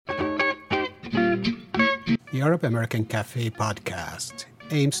The Arab American Cafe podcast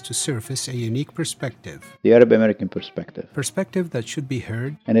aims to surface a unique perspective. The Arab American perspective. Perspective that should be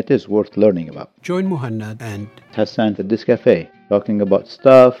heard. And it is worth learning about. Join Muhannad and Hassan at this cafe, talking about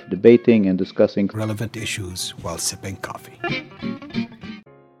stuff, debating and discussing relevant issues while sipping coffee.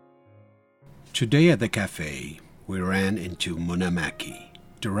 Today at the cafe, we ran into Muna Maki,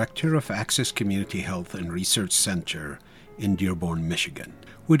 Director of Access Community Health and Research Center in Dearborn, Michigan.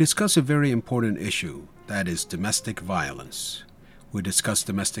 We discuss a very important issue, that is domestic violence. We discuss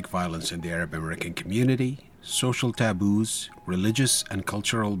domestic violence in the Arab American community, social taboos, religious and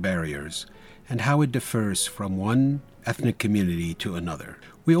cultural barriers, and how it differs from one ethnic community to another.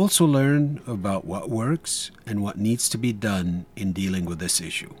 We also learn about what works and what needs to be done in dealing with this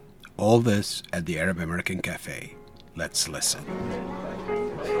issue. All this at the Arab American Cafe. Let's listen.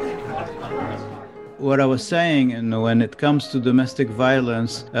 What I was saying, and when it comes to domestic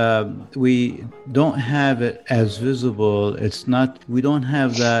violence, we don't have it as visible. We don't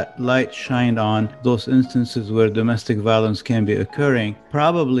have that light shined on those instances where domestic violence can be occurring,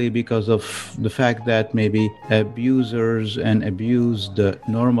 probably because of the fact that maybe abusers and abused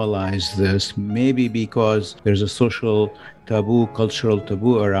normalize this, maybe because there's a social cultural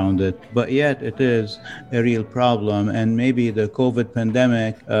taboo around it, but yet it is a real problem. And maybe the COVID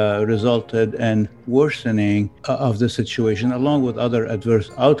pandemic resulted in worsening of the situation, along with other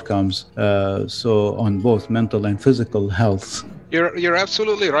adverse outcomes, so on both mental and physical health. You're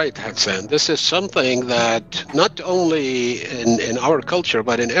absolutely right, Hassan. This is something that not only in our culture,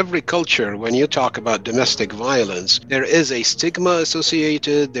 but in every culture, when you talk about domestic violence, there is a stigma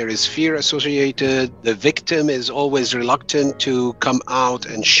associated, there is fear associated. The victim is always reluctant to come out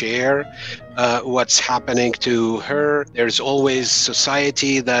and share what's happening to her. There's always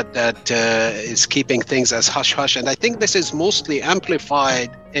society that is keeping things as hush-hush. And I think this is mostly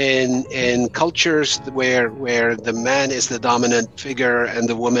amplified in cultures where the man is the dominant figure and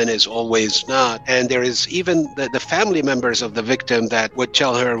the woman is always not. And there is even the family members of the victim that would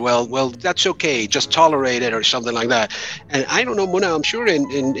tell her, well, that's okay, just tolerate it or something like that. And I don't know, Muna, I'm sure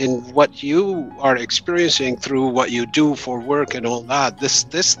in what you are experiencing through what you do for work and all that,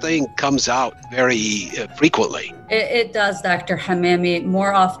 this thing comes out very frequently. It does, Dr. Hamami,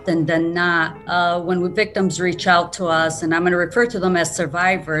 more often than not. When victims reach out to us, and I'm going to refer to them as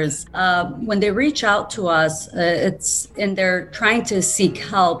survivors, when they reach out to us, and they're trying to seek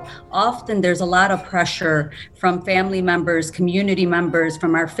help, often there's a lot of pressure from family members, community members,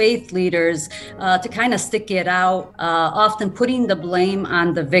 from our faith leaders to kind of stick it out, often putting the blame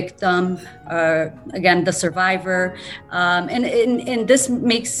on the victim, again, the survivor. And this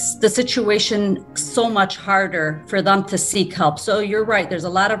makes the situation so much harder for them to seek help. So you're right, there's a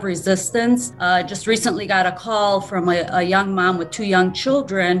lot of resistance. Just recently got a call from a young mom with 2 young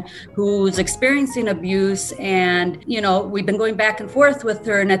children who's experiencing abuse. And, we've been going back and forth with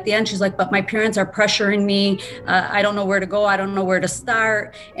her. And at the end, she's like, but my parents are pressuring me. I don't know where to go. I don't know where to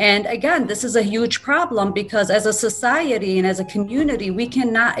start. And again, this is a huge problem because as a society and as a community, we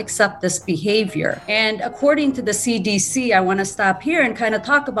cannot accept this behavior. And according to the CDC, I want to stop here and kind of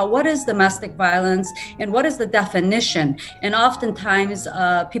talk about what is domestic violence and what is the definition. And oftentimes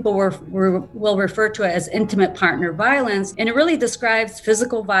people will refer to it as intimate partner violence. And it really describes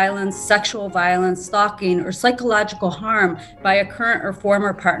physical violence, sexual violence, stalking, or psychological harm by a current or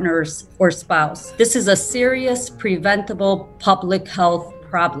former partner or spouse. This is a serious, preventable public health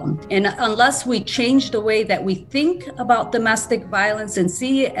problem. And unless we change the way that we think about domestic violence and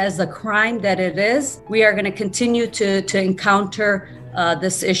see it as a crime that it is, we are going to continue to encounter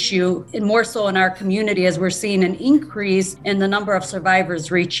this issue, and more so in our community as we're seeing an increase in the number of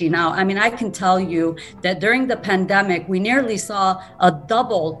survivors reaching out. I mean, I can tell you that during the pandemic, we nearly saw a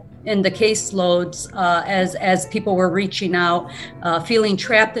double in the caseloads as people were reaching out, feeling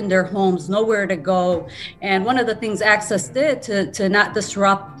trapped in their homes, nowhere to go. And one of the things Access did to not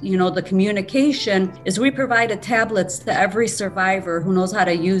disrupt, the communication is we provided tablets to every survivor who knows how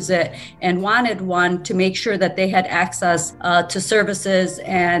to use it and wanted one to make sure that they had access to services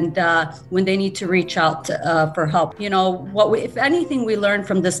and when they need to reach out for help. If anything we learned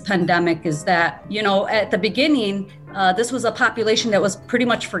from this pandemic is that, at the beginning, this was a population that was pretty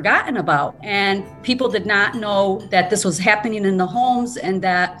much forgotten about, and people did not know that this was happening in the homes and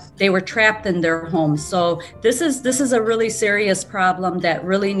that they were trapped in their homes. So this is a really serious problem that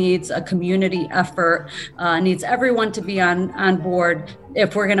really needs a community effort, needs everyone to be on board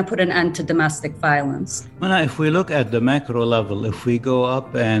if we're going to put an end to domestic violence. Well, if we look at the macro level, if we go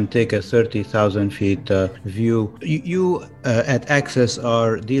up and take a 30,000 feet view, you at Access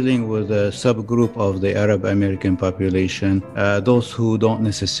are dealing with a subgroup of the Arab American population, those who don't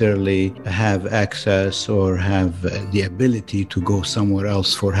necessarily have access or have the ability to go somewhere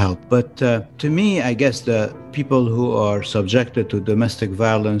else for help. But to me, I guess the people who are subjected to domestic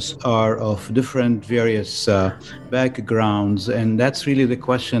violence are of different various backgrounds, and that's really the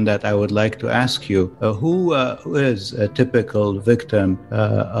question that I would like to ask you. Who is a typical victim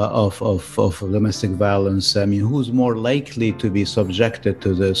of domestic violence? I mean, who's more likely to be subjected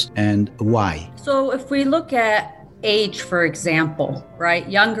to this, and why? So if we look at age, for example, right?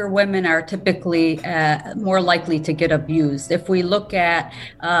 Younger women are typically more likely to get abused. If we look at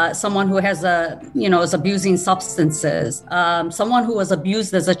someone who has is abusing substances, someone who was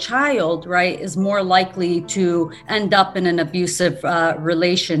abused as a child, right, is more likely to end up in an abusive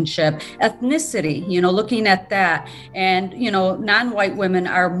relationship. Ethnicity, looking at that, and non-white women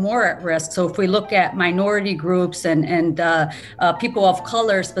are more at risk. So if we look at minority groups and people of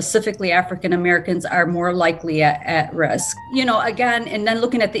color, specifically African Americans, are more likely at risk. Again, and then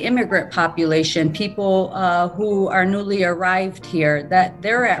looking at the immigrant population, people who are newly arrived here, that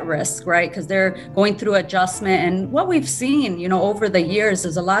they're at risk, right? Because they're going through adjustment. And what we've seen, over the years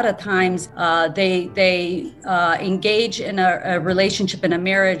is a lot of times they engage in a relationship, in a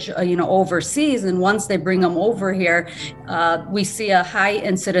marriage, overseas. And once they bring them over here, we see a high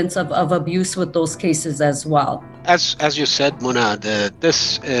incidence of abuse with those cases as well. As you said, Muna,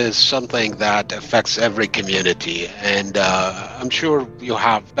 this is something that affects every community, and I'm sure you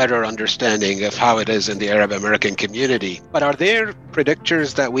have better understanding of how it is in the Arab American community. But are there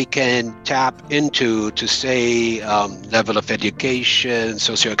predictors that we can tap into to say level of education,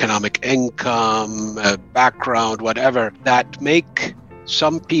 socioeconomic income, background, whatever, that make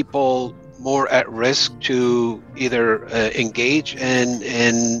some people more at risk to either engage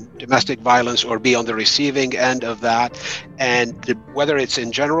in domestic violence or be on the receiving end of that, and whether it's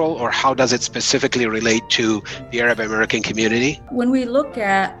in general or how does it specifically relate to the Arab American community? When we look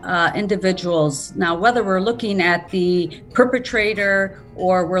at individuals, now whether we're looking at the perpetrator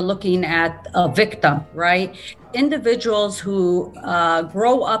or we're looking at a victim, right? Individuals who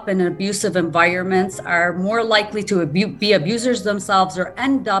grow up in abusive environments are more likely to be abusers themselves or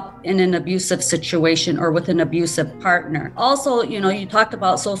end up in an abusive situation or with an abusive partner. Also, you talked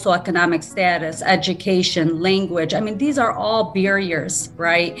about socioeconomic status, education, language. I mean, these are all barriers,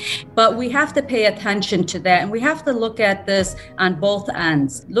 right? But we have to pay attention to that, and we have to look at this on both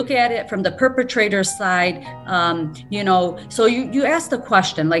ends. Look at it from the perpetrator side. So you asked the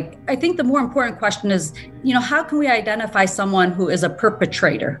question, like, I think the more important question is, how can we identify someone who is a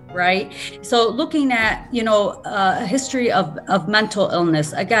perpetrator, right? So looking at, a history of mental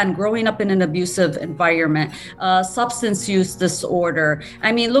illness, again, growing up in an abusive environment, substance use disorder.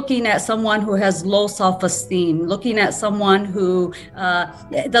 I mean, looking at someone who has low self-esteem, looking at someone who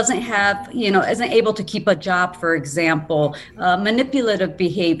doesn't have, isn't able to keep a job, for example, manipulative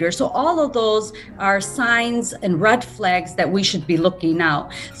behavior. So all of those are signs and red flags that we should be looking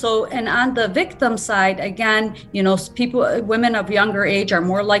out. So, and on the victim side, again, women of younger age are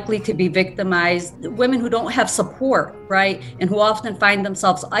more likely to be victimized. Women who don't have support, right, and who often find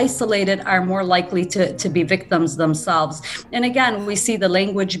themselves isolated are more likely to be victims themselves. And again, we see the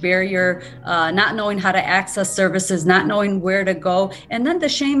language barrier, not knowing how to access services, not knowing where to go, and then the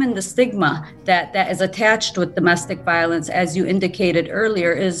shame and the stigma that is attached with domestic violence, as you indicated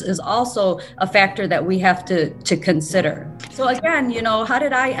earlier, is also a factor that we have to consider. So again, how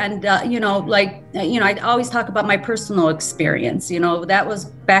did I end up, I always talk about my personal experience. That was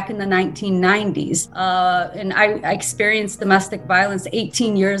back in the 1990s. And I experienced domestic violence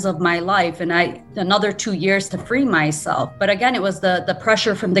 18 years of my life, and another 2 years to free myself. But again, it was the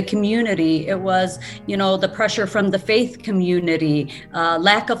pressure from the community. It was, the pressure from the faith community,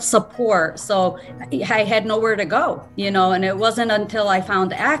 lack of support. So I had nowhere to go, and it wasn't until I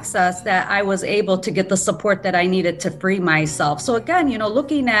found Access that I was able to get the support that I needed to free myself. So again,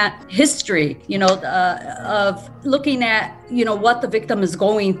 looking at history, of looking at, what the victim is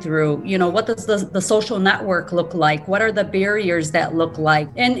going through, what does the social network look like? What are the barriers that look like?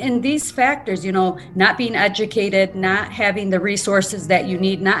 And these factors, not being educated, not having the resources that you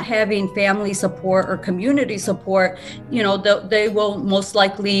need, not having family support or community support, they will most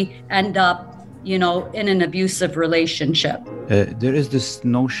likely end up in an abusive relationship. there is this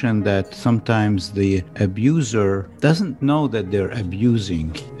notion that sometimes the abuser doesn't know that they're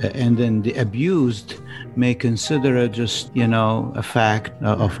abusing, and then the abused may consider it just, a fact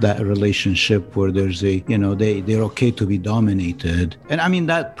of that relationship where there's they're okay to be dominated. And I mean,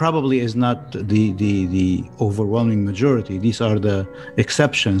 that probably is not the overwhelming majority. These are the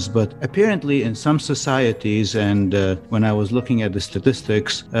exceptions. But apparently in some societies, and when I was looking at the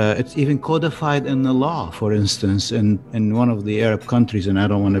statistics, it's even codified in the law. For instance, in one of the Arab countries, and I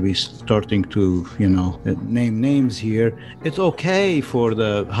don't want to be starting to, name names here, it's okay for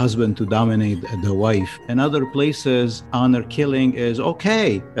the husband to dominate the wife. In other places, honor killing is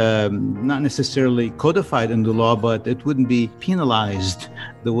okay, not necessarily codified in the law, but it wouldn't be penalized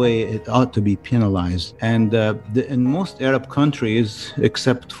the way it ought to be penalized. And in most Arab countries,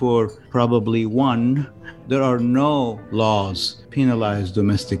 except for probably one, there are no laws penalize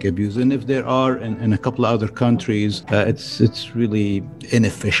domestic abuse. And if there are in a couple of other countries, it's really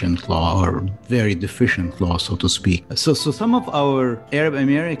inefficient law or very deficient law, so to speak. So some of our Arab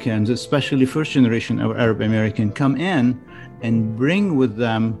Americans, especially first generation of Arab American, come in and bring with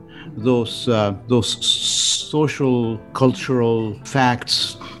them those social, cultural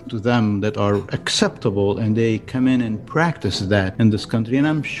facts to them that are acceptable, and they come in and practice that in this country. And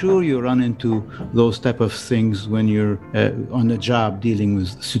I'm sure you run into those type of things when you're on the job dealing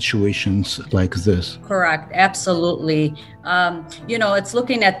with situations like this. Correct. Absolutely. It's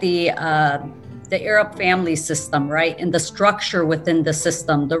looking at the Arab family system, right? And the structure within the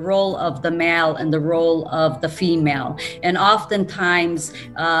system, the role of the male and the role of the female. And oftentimes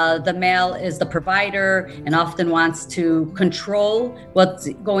the male is the provider and often wants to control what's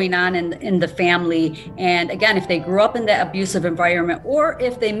going on in the family. And again, if they grew up in that abusive environment, or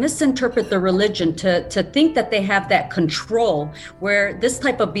if they misinterpret the religion to think that they have that control where this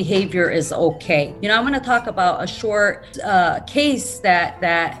type of behavior is okay. I'm going to talk about a short case that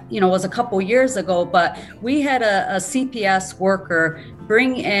was a couple years ago, but we had a CPS worker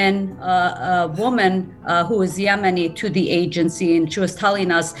bring in a woman who was Yemeni to the agency, and she was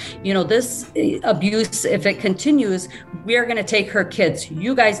telling us, this abuse, if it continues, we're going to take her kids.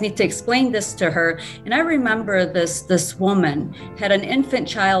 You guys need to explain this to her. And I remember this woman had an infant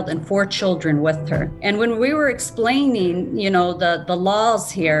child and 4 children with her. And when we were explaining, the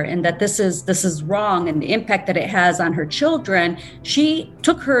laws here and that this is wrong and the impact that it has on her children, she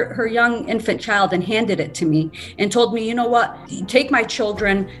took her young infant child and handed it to me and told me, take my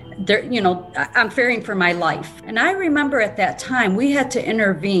children. I'm fearing for my life. And I remember at that time, we had to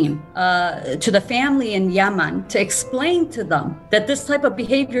intervene to the family in Yemen to explain to them that this type of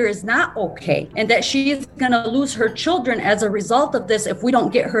behavior is not okay and that she is going to lose her children as a result of this if we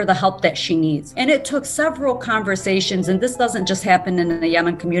don't get her the help that she needs. And it took several conversations, and this doesn't just happen in the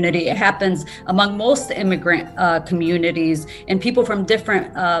Yemen community. It happens among most immigrant communities and people from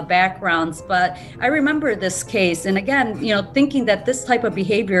different backgrounds. But I remember this case, and again, thinking that this type of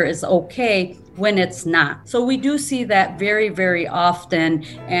behavior is okay when it's not. So we do see that very, very often,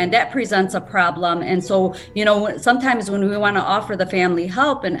 and that presents a problem. And so, sometimes when we want to offer the family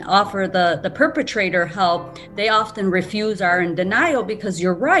help and offer the perpetrator help, they often refuse, are in denial, because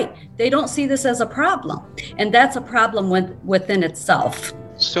you're right, they don't see this as a problem. And that's a problem within itself.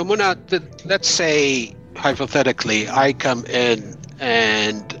 So Muna, let's say hypothetically, I come in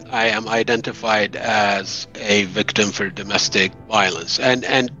and I am identified as a victim for domestic violence.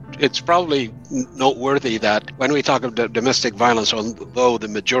 And it's probably noteworthy that when we talk about domestic violence, although the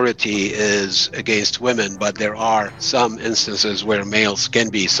majority is against women, but there are some instances where males can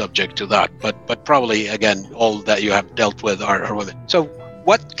be subject to that. But probably, again, all that you have dealt with are women. So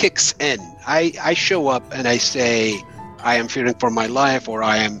what kicks in? I show up and I say, I am fearing for my life, or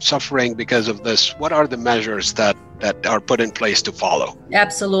I am suffering because of this. What are the measures that are put in place to follow?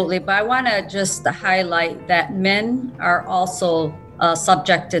 Absolutely. But I want to just highlight that men are also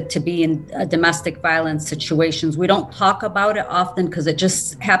subjected to be in domestic violence situations. We don't talk about it often because it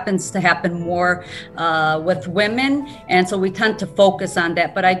just happens to happen more with women. And so we tend to focus on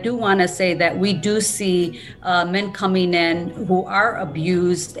that. But I do want to say that we do see men coming in who are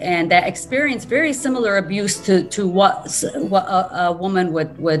abused and that experience very similar abuse to what a woman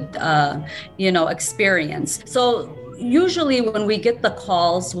would experience. So usually when we get the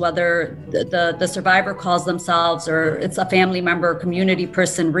calls, whether the survivor calls themselves or it's a family member or community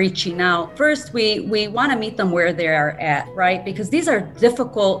person reaching out, first we want to meet them where they are at, right? Because these are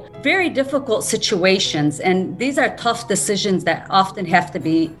difficult, very difficult situations, and these are tough decisions that often have to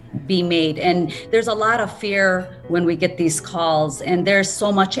be made. And there's a lot of fear when we get these calls, and there's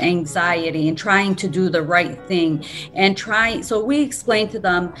so much anxiety and trying to do the right thing and so we explain to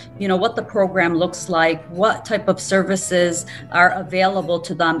them, what the program looks like, what type of services are available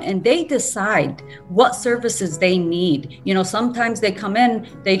to them, and they decide what services they need. Sometimes they come in,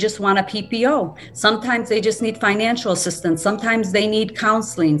 they just want a PPO. Sometimes they just need financial assistance. Sometimes they need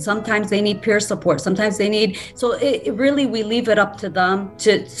counseling. Sometimes they need peer support. Sometimes they need, so it really, we leave it up to them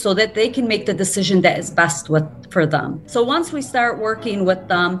so that they can make the decision that is best for them. So once we start working with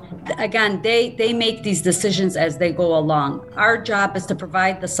them, again, they make these decisions as they go along. Our job is to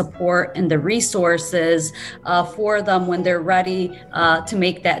provide the support and the resources for them when they're ready to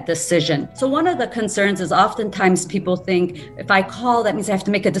make that decision. So one of the concerns is oftentimes people think, if I call, that means I have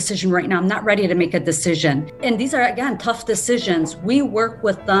to make a decision right now. I'm not ready to make a decision. And these are, again, tough decisions. We work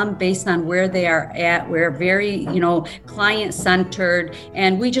with them based on where they are at. We're very, client-centered,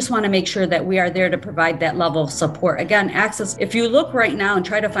 and we just want to make sure that we are there to provide that level of support. Again, access, if you look right now and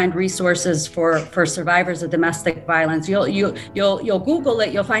try to find resources for survivors of domestic violence, you'll Google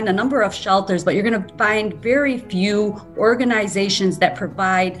it, you'll find a number of shelters, but you're going to find very few organizations that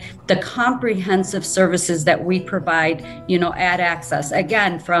provide the comprehensive services that we provide, at Access.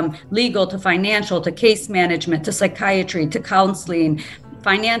 Again, from legal to financial to case management to psychiatry to counseling,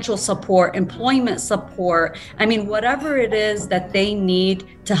 financial support, employment support. I mean, whatever it is that they need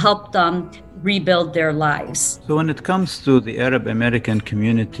to help them rebuild their lives. So when it comes to the Arab American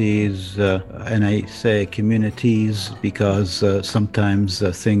communities, and I say communities because sometimes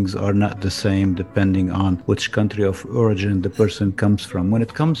things are not the same depending on which country of origin the person comes from. When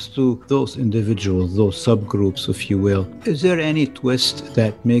it comes to those individuals, those subgroups, if you will, is there any twist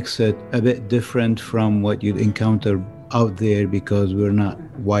that makes it a bit different from what you'd encounter out there because we're not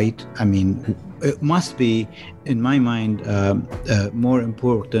white? I mean, it must be, in my mind, more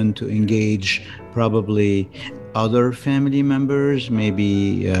important to engage probably other family members,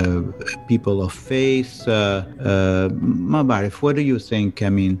 maybe people of faith. What do you think? I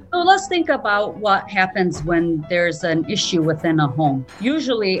mean, so let's think about what happens when there's an issue within a home.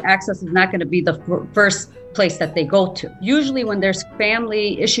 Usually, Access is not going to be the first place that they go to. Usually when there's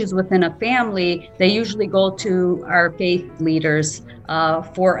family issues within a family, they usually go to our faith leaders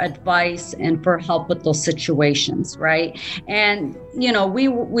for advice and for help with those situations, right? And,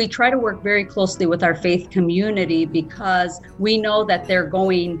 we try to work very closely with our faith community because we know that they're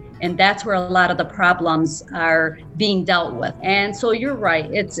going, and that's where a lot of the problems are being dealt with. And so you're right.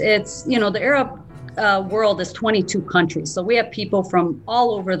 It's the Arab world is 22 countries. So we have people from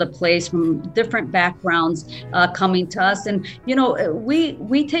all over the place, from different backgrounds coming to us. And,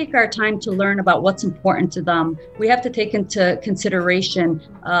 we take our time to learn about what's important to them. We have to take into consideration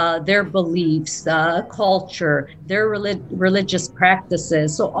their beliefs, culture, their religious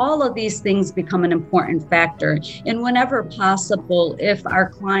practices. So all of these things become an important factor. And whenever possible, if our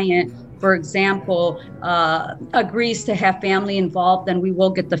client, for example, agrees to have family involved, then we will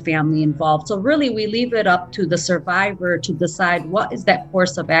get the family involved. So really, we leave it up to the survivor to decide what is that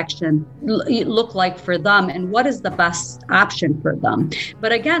course of action look like for them and what is the best option for them.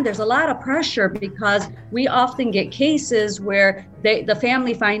 But again, there's a lot of pressure because we often get cases where the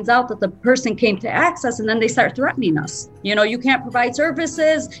family finds out that the person came to Access and then they start threatening us. You can't provide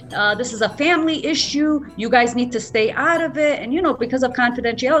services. This is a family issue. You guys need to stay out of it. And, because of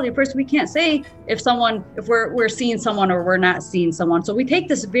confidentiality, first, we can't say if we're seeing someone or we're not seeing someone. So we take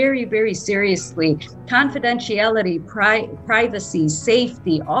this very, very seriously. Confidentiality, privacy,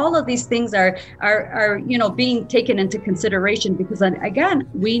 safety, all of these things are being taken into consideration because, again,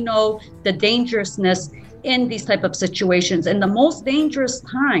 we know the dangerousness in these type of situations. And the most dangerous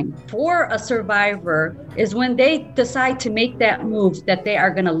time for a survivor is when they decide to make that move that they are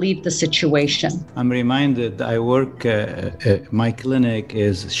going to leave the situation. I'm reminded I work, my clinic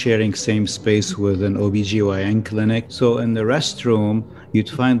is sharing same space with an OBGYN clinic. So in the restroom, you'd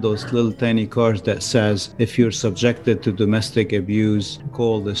find those little tiny cards that says, if you're subjected to domestic abuse,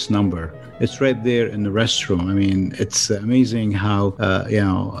 call this number. It's right there in the restroom. I mean, it's amazing how,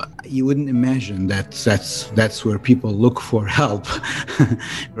 you wouldn't imagine that's where people look for help,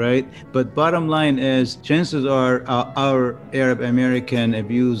 right? But bottom line is, chances are our Arab American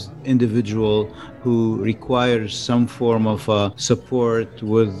abused individual who requires some form of support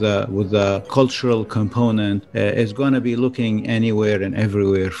with a cultural component is going to be looking anywhere and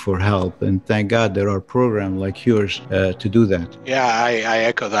everywhere for help. And thank God there are programs like yours to do that. Yeah, I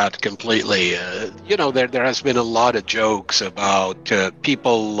echo that completely. There has been a lot of jokes about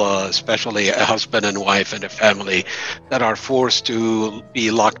people, especially a husband and wife and a family, that are forced to be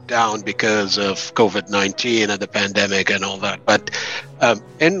locked down because of COVID-19 and the pandemic and all that. But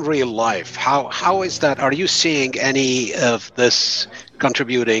In real life, how is that? Are you seeing any of this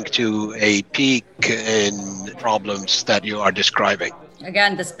contributing to a peak in problems that you are describing?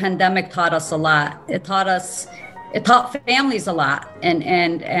 Again, this pandemic taught us a lot. It taught families a lot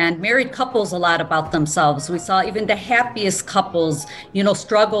and married couples a lot about themselves. We saw even the happiest couples,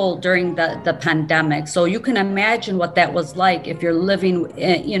 struggle during the pandemic. So you can imagine what that was like if you're living,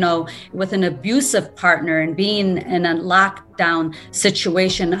 with an abusive partner and being in a lockdown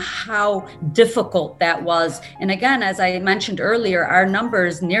situation, how difficult that was. And again, as I mentioned earlier, our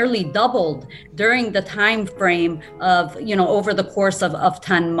numbers nearly doubled during the time frame of, over the course of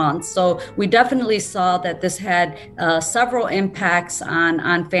 10 months. So we definitely saw that this had several impacts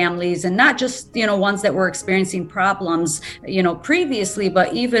on families, and not just, ones that were experiencing problems, previously,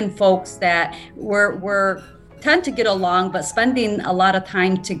 but even folks that were tend to get along, but spending a lot of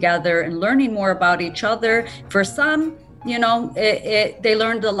time together and learning more about each other. For some, they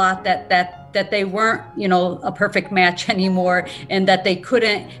learned a lot that they weren't, a perfect match anymore, and that they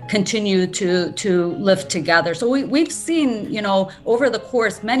couldn't continue to live together. So we've seen, over the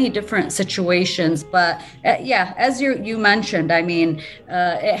course, many different situations. But as you mentioned,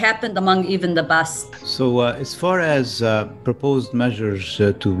 it happened among even the best. So as far as proposed measures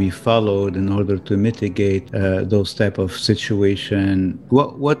to be followed in order to mitigate those type of situation,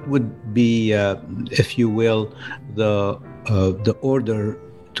 what would be, if you will, the order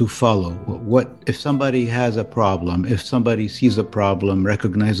to follow? What if somebody has a problem, if somebody sees a problem,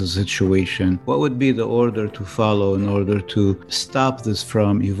 recognizes a situation, what would be the order to follow in order to stop this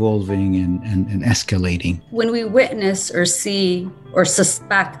from evolving and escalating? When we witness or see or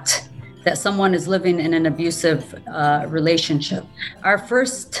suspect that someone is living in an abusive relationship, our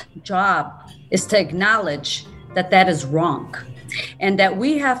first job is to acknowledge that is wrong, and that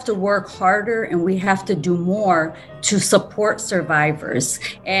we have to work harder and we have to do more to support survivors.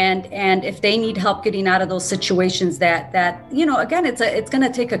 And if they need help getting out of those situations, that again, it's going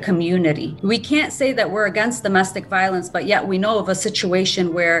to take a community. We can't say that we're against domestic violence, but yet we know of a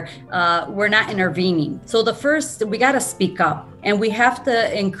situation where we're not intervening. So we got to speak up, and we have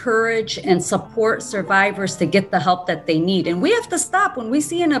to encourage and support survivors to get the help that they need. And we have to stop when we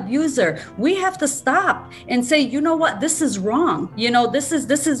see an abuser. We have to stop and say, you know what, this is wrong. This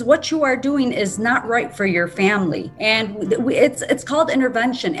is what you are doing is not right for your family. And it's called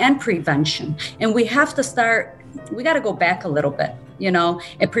intervention and prevention. And we have to we got to go back a little bit,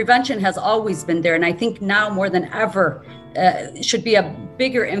 and prevention has always been there. And I think now more than ever, should be a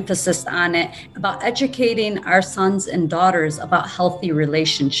bigger emphasis on it, about educating our sons and daughters about healthy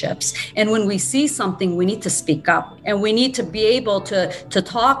relationships. And when we see something, we need to speak up, and we need to be able to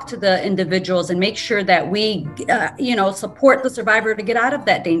talk to the individuals and make sure that we, support the survivor to get out of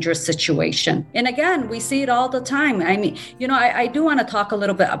that dangerous situation. And again, we see it all the time. I do want to talk a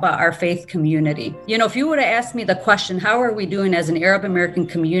little bit about our faith community. If you would have asked me the question, how are we doing as an Arab American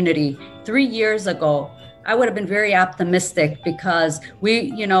community 3 years ago, I would have been very optimistic, because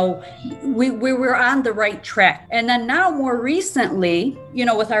we were on the right track. And then now more recently,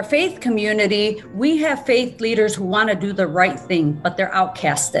 with our faith community, we have faith leaders who want to do the right thing, but they're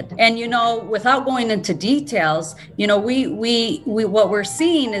outcasted. And, without going into details, we what we're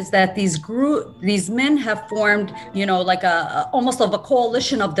seeing is that these men have formed, like almost of a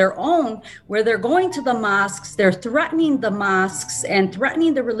coalition of their own, where they're going to the mosques, they're threatening the mosques and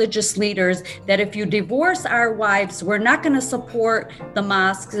threatening the religious leaders that if you divorce our wives, we're not going to support the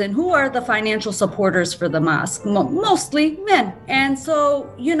mosques. And who are the financial supporters for the mosque? Mostly men. And so,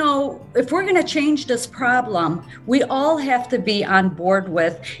 if we're going to change this problem, we all have to be on board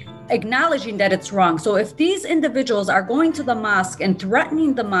with acknowledging that it's wrong. So if these individuals are going to the mosque and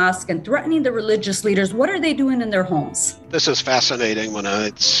threatening the mosque and threatening the religious leaders, what are they doing in their homes? This is fascinating,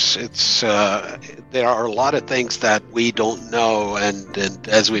 Mona. There are a lot of things that we don't know, and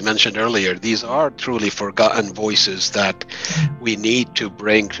as we mentioned earlier, these are truly forgotten voices that we need to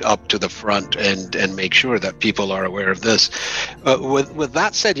bring up to the front and make sure that people are aware of this. With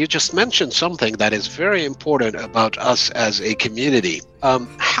that said, you just mentioned something that is very important about us as a community.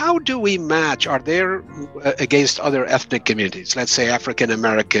 How do we match? Are there against other ethnic communities, let's say African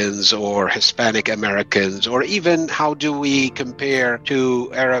Americans or Hispanic Americans, or even how do we compare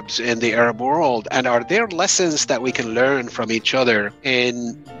to Arabs in the Arab world? And are there lessons that we can learn from each other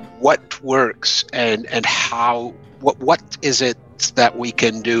in what works and how, what is it that we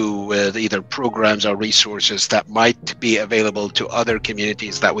can do with either programs or resources that might be available to other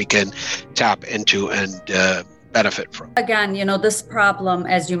communities that we can tap into and benefit from? Again, this problem,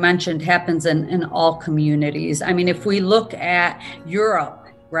 as you mentioned, happens in all communities. If we look at Europe,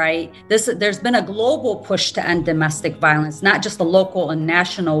 right? There's been a global push to end domestic violence, not just a local and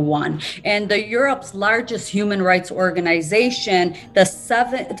national one. And the Europe's largest human rights organization,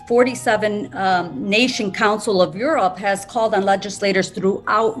 the 47 Nation Council of Europe, has called on legislators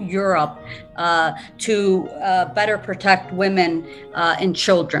throughout Europe to better protect women and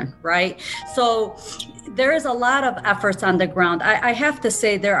children, right? So there is a lot of efforts on the ground. I have to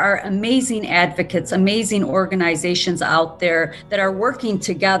say there are amazing advocates, amazing organizations out there that are working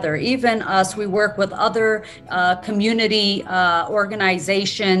together. Even us, we work with other community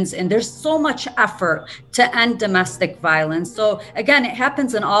organizations, and there's so much effort to end domestic violence. So again, it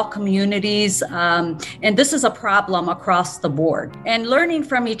happens in all communities, and this is a problem across the board. And learning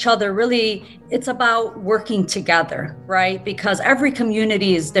from each other, really, it's about working together, right? Because every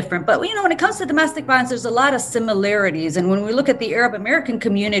community is different. But when it comes to domestic violence, there's a lot of similarities. And when we look at the Arab American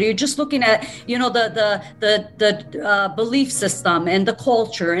community, just looking at the belief system and the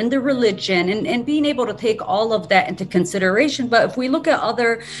culture and the religion, and being able to take all of that into consideration. But if we look at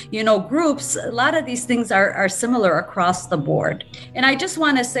other groups, a lot of these things are similar across the board. And I just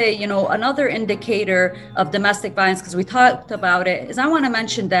want to say, another indicator of domestic violence, because we talked about it, is I want to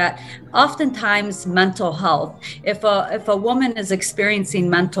mention that oftentimes mental health, if a woman is experiencing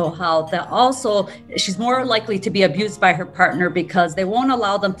mental health, that also she's more likely to be abused by her partner because they won't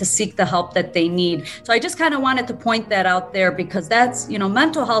allow them to seek the help that they need. So I just kind of wanted to point that out there, because that's,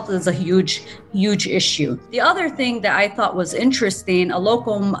 mental health is a huge issue. The other thing that I thought was interesting, a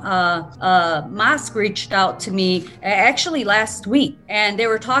local mosque reached out to me actually last week, and they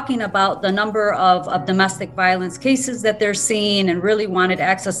were talking about the number of domestic violence cases that they're seeing, and really wanted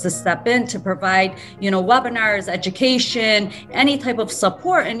access to step in to provide, webinars, education, any type of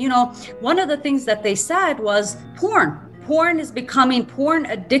support. And, one of the things that they said was porn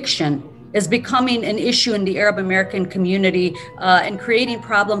addiction is becoming an issue in the Arab American community, and creating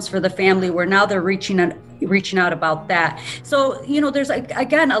problems for the family, where now they're reaching out about that. So, there's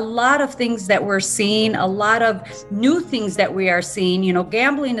again a lot of things that we're seeing, a lot of new things that we are seeing.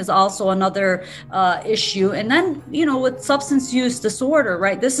 Gambling is also another issue. And then, with substance use disorder,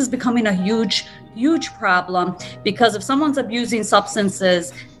 right? This is becoming a huge problem, because if someone's abusing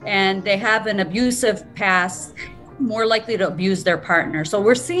substances and they have an abusive past, more likely to abuse their partner. So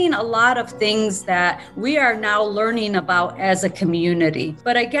we're seeing a lot of things that we are now learning about as a community.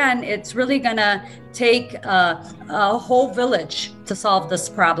 But again, it's really going to take a whole village to solve this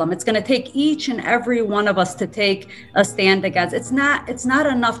problem. It's going to take each and every one of us to take a stand against. It's not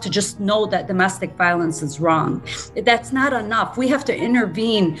enough to just know that domestic violence is wrong. That's not enough. We have to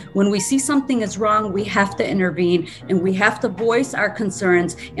intervene. When we see something is wrong, we have to intervene, and we have to voice our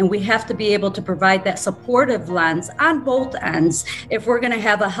concerns, and we have to be able to provide that supportive lens on both ends if we're going to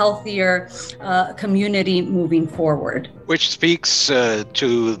have a healthier community moving forward. Which speaks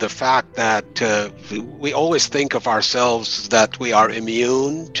to the fact that we always think of ourselves that we are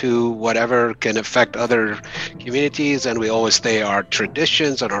immune to whatever can affect other communities, and we always say our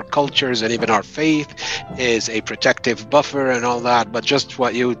traditions and our cultures and even our faith is a protective buffer and all that. But just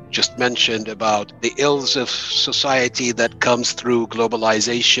what you just mentioned about the ills of society that comes through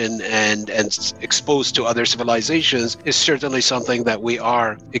globalization and exposed to other civilizations is certainly something that we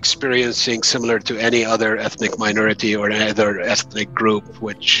are experiencing, similar to any other ethnic minority or any other ethnic group,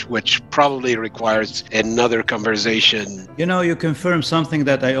 which probably requires another conversation. You confirm something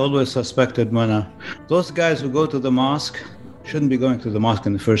that I always suspected, Mona. Those guys who go to the mosque shouldn't be going to the mosque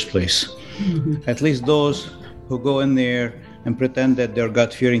in the first place. Mm-hmm. At least those who go in there and pretend that they're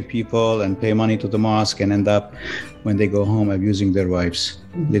God-fearing people and pay money to the mosque and end up, when they go home, abusing their wives.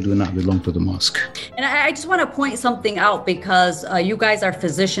 They do not belong to the mosque. And I just want to point something out, because you guys are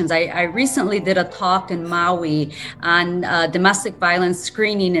physicians. I recently did a talk in Maui on domestic violence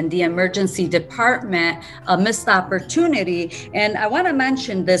screening in the emergency department, a missed opportunity. And I want to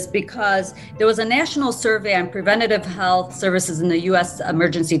mention this because there was a national survey on preventative health services in the U.S.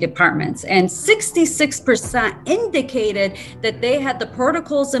 emergency departments, and 66% indicated that they had the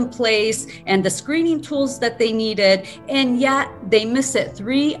protocols in place and the screening tools that they needed, and yet they miss it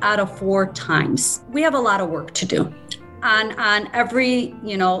 3 out of 4 times. We have a lot of work to do on every,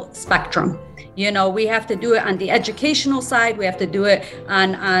 spectrum. We have to do it on the educational side. We have to do it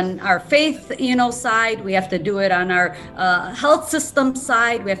on our faith, side. We have to do it on our health system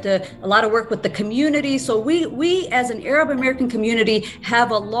side. We have a lot of work with the community. So we as an Arab American community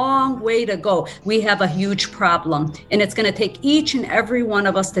have a long way to go. We have a huge problem, and it's going to take each and every one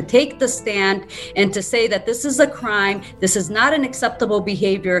of us to take the stand and to say that this is a crime. This is not an acceptable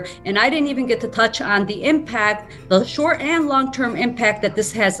behavior. And I didn't even get to touch on the impact, the short and long-term impact that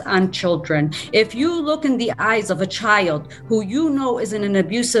this has on children. If you look in the eyes of a child who you know is in an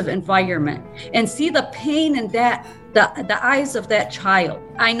abusive environment and see the pain in that, the eyes of that child,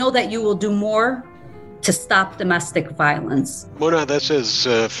 I know that you will do more to stop domestic violence. Muna, this is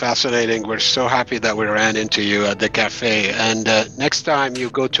fascinating. We're so happy that we ran into you at the cafe. And next time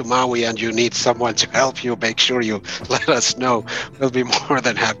you go to Maui and you need someone to help you, make sure you let us know. We'll be more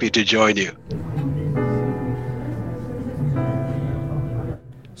than happy to join you.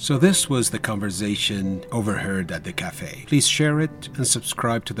 So this was the conversation overheard at the cafe. Please share it and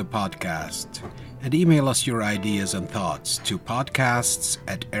subscribe to the podcast. And email us your ideas and thoughts to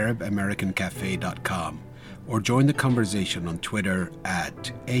podcasts@arabamericancafe.com or join the conversation on Twitter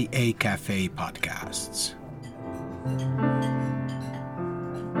at AACafe Podcasts.